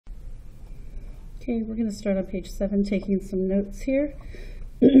Okay, we're going to start on page 7, taking some notes here.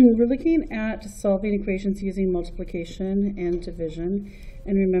 We're looking at solving equations using multiplication and division.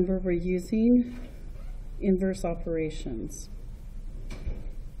 And remember, we're using inverse operations.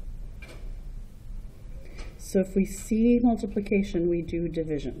 So if we see multiplication, we do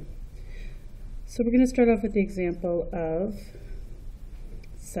division. So we're going to start off with the example of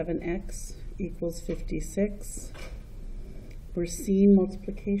 7x equals 56. We're seeing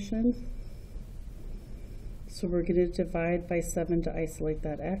multiplication. So we're going to divide by 7 to isolate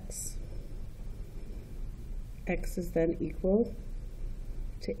that x. X is then equal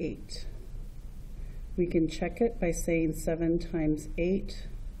to 8. We can check it by saying 7 times 8.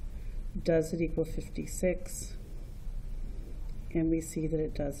 Does it equal 56? And we see that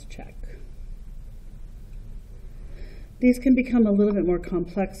it does check. These can become a little bit more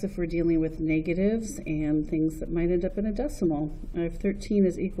complex if we're dealing with negatives and things that might end up in a decimal. If 13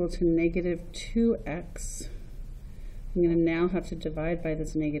 is equal to negative 2x, I'm going to now have to divide by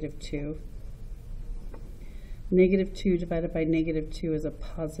this negative 2. Negative 2 divided by negative 2 is a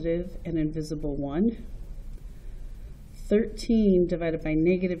positive and invisible 1. 13 divided by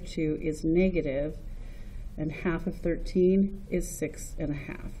negative 2 is negative, and half of 13 is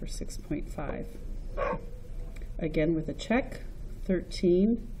 6.5, or 6.5. Again, with a check,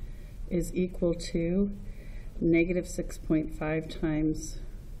 13 is equal to negative 6.5 times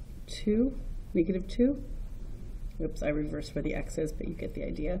 2, negative 2. Oops, I reversed where the x is, but you get the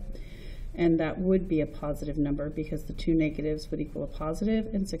idea. And that would be a positive number because the two negatives would equal a positive,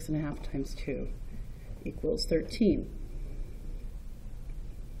 and 6.5 times 2 equals 13.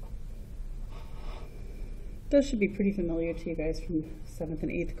 Those should be pretty familiar to you guys from 7th and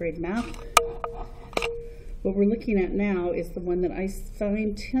 8th grade math. What we're looking at now is the one that I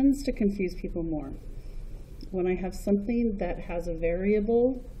find tends to confuse people more. When I have something that has a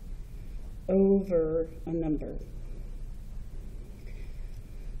variable over a number.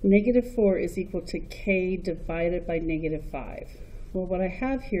 Negative 4 is equal to k divided by negative 5. Well, what I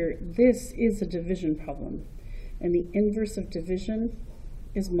have here, this is a division problem. And the inverse of division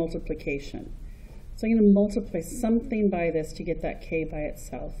is multiplication. So I'm going to multiply something by this to get that k by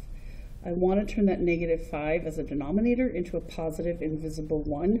itself. I want to turn that negative 5 as a denominator into a positive invisible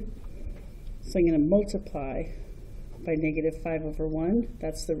 1. So I'm going to multiply by negative 5 over 1.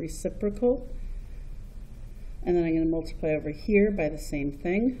 That's the reciprocal. And then I'm going to multiply over here by the same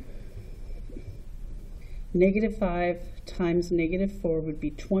thing. Negative 5 times negative 4 would be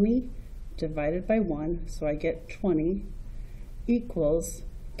 20 divided by 1. So I get 20 equals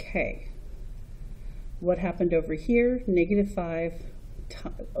k. What happened over here? Negative 5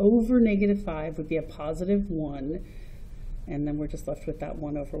 over negative 5 would be a positive 1, and then we're just left with that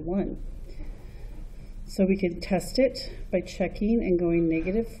 1 over 1. So we can test it by checking and going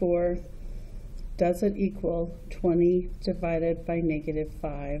negative 4. Does it equal 20 divided by negative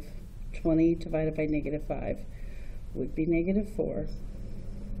 5? 20 divided by negative 5 would be negative 4.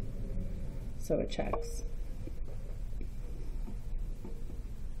 So it checks.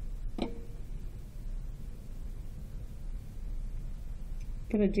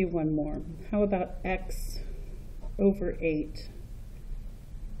 I'm going to do one more. How about x over 8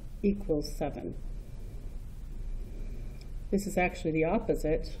 equals 7? This is actually the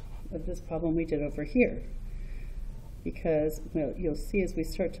opposite of this problem we did over here. Because, well, you'll see as we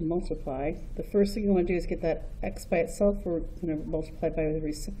start to multiply, the first thing you want to do is get that x by itself. We're going to multiply by the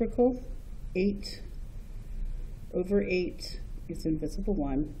reciprocal. 8 over 8 is invisible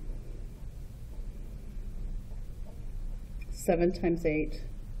 1. 7 times 8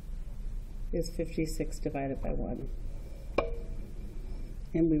 is 56 divided by 1.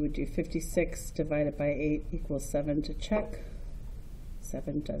 And we would do 56 divided by 8 equals 7 to check.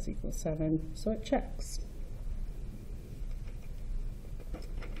 7 does equal 7, so it checks.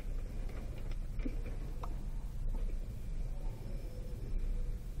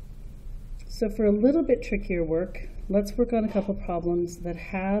 So for a little bit trickier work, let's work on a couple problems that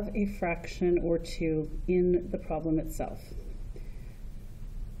have a fraction or two in the problem itself.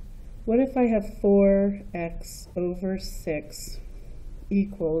 What if I have 4x over 6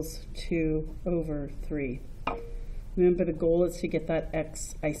 equals 2 over 3? Remember, the goal is to get that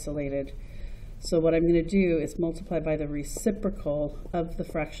x isolated. So what I'm going to do is multiply by the reciprocal of the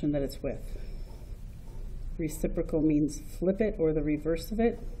fraction that it's with. Reciprocal means flip it or the reverse of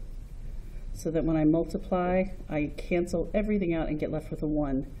it, so that when I multiply, I cancel everything out and get left with a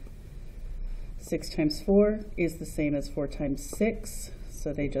 1. 6 times 4 is the same as 4 times 6.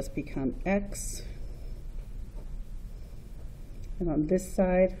 So they just become x. And on this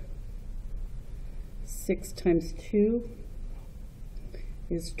side, 6 times 2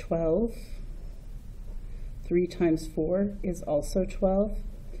 is 12. 3 times 4 is also 12,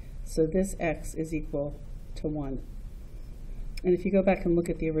 so this x is equal to 1. And if you go back and look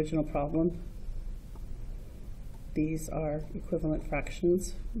at the original problem, these are equivalent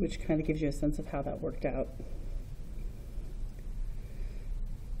fractions, which kind of gives you a sense of how that worked out.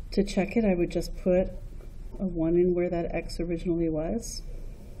 To check it, I would just put a 1 in where that x originally was.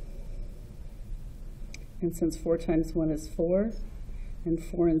 And since 4 times 1 is 4, and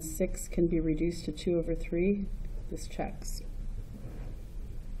 4 and 6 can be reduced to 2 over 3, this checks.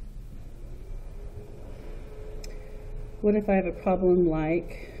 What if I have a problem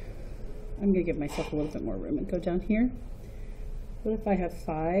like, I'm going to give myself a little bit more room and go down here. What if I have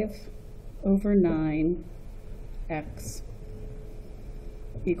 5 over 9 x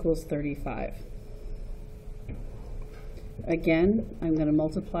equals 35? Again, I'm going to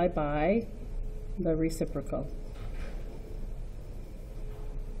multiply by the reciprocal.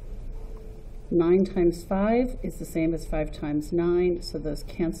 9 times 5 is the same as 5 times 9, so those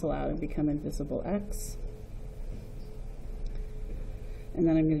cancel out and become invisible x. And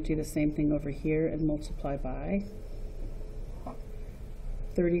then I'm going to do the same thing over here and multiply by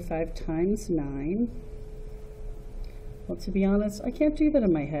 35 times 9. Well, to be honest, I can't do that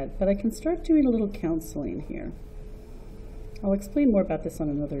in my head, but I can start doing a little counseling here. I'll explain more about this on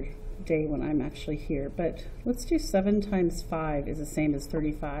another day when I'm actually here, but let's do 7 times 5 is the same as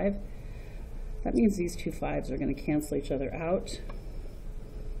 35. That means these two 5s are going to cancel each other out.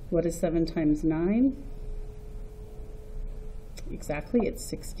 What is 7 times 9? Exactly, it's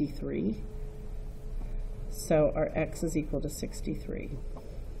 63. So our x is equal to 63.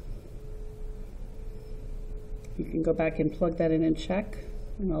 You can go back and plug that in and check,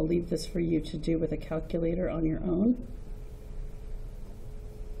 and I'll leave this for you to do with a calculator on your own.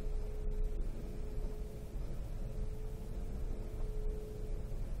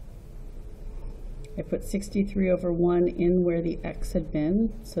 I put 63 over 1 in where the x had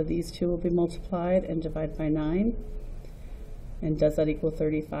been, so these two will be multiplied and divided by 9. And does that equal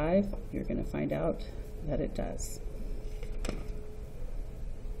 35? You're going to find out that it does.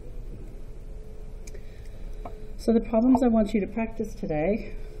 So the problems I want you to practice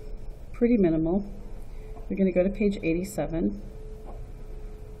today, pretty minimal. We're going to go to page 87.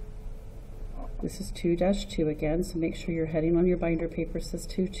 This is 2-2 again, so make sure your heading on your binder paper says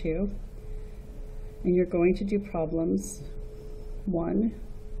 2-2. And you're going to do problems 1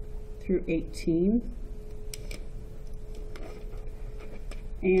 through 18.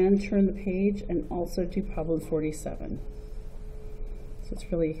 And turn the page and also do problem 47. So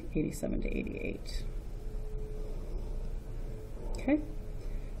it's really 87 to 88. Okay,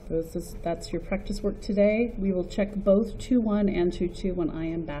 that's your practice work today. We will check both 2-1 and 2-2 when I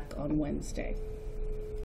am back on Wednesday.